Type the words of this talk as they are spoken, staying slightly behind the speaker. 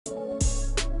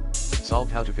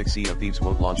Solved how to fix Sea of Thieves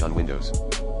won't launch on Windows.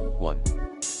 1.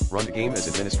 Run the game as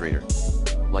administrator.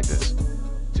 Like this.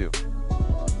 2.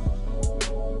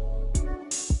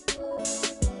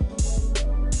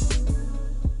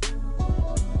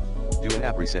 Do an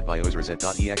app reset by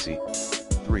osreset.exe.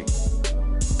 3.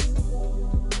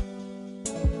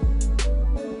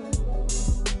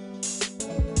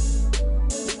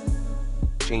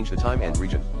 Change the time and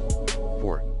region.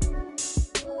 4.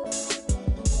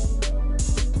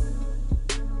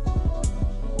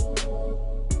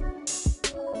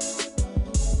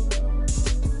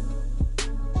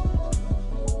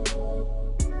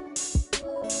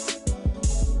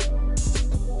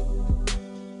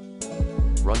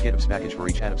 Run GitOps package for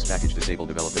each AppX package. Disable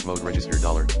development mode. Register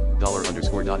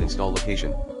 $__install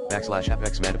location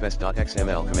 \appx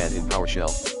manifest.xml command in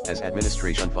PowerShell as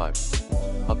administration. 5.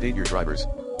 Update your drivers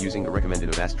using the recommended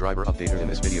Avast driver updater in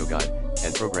this video guide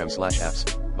and program /apps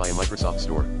via Microsoft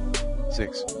Store.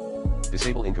 6.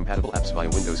 Disable incompatible apps via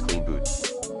Windows Clean Boot.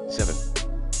 7.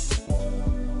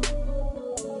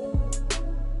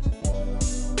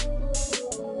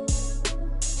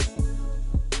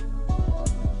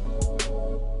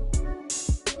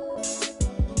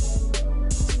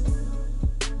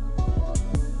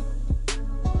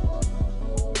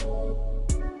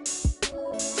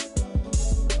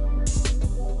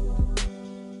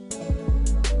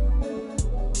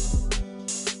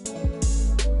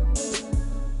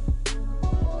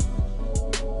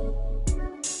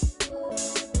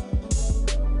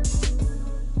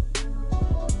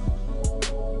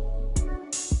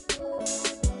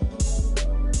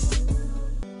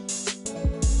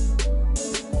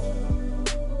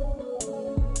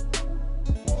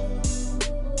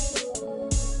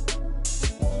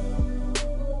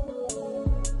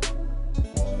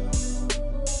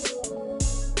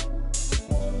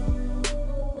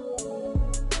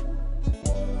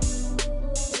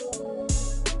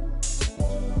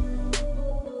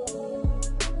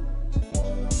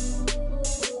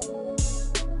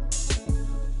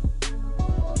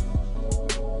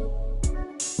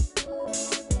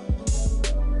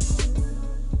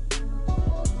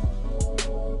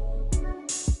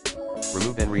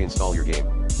 Remove and reinstall your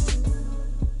game.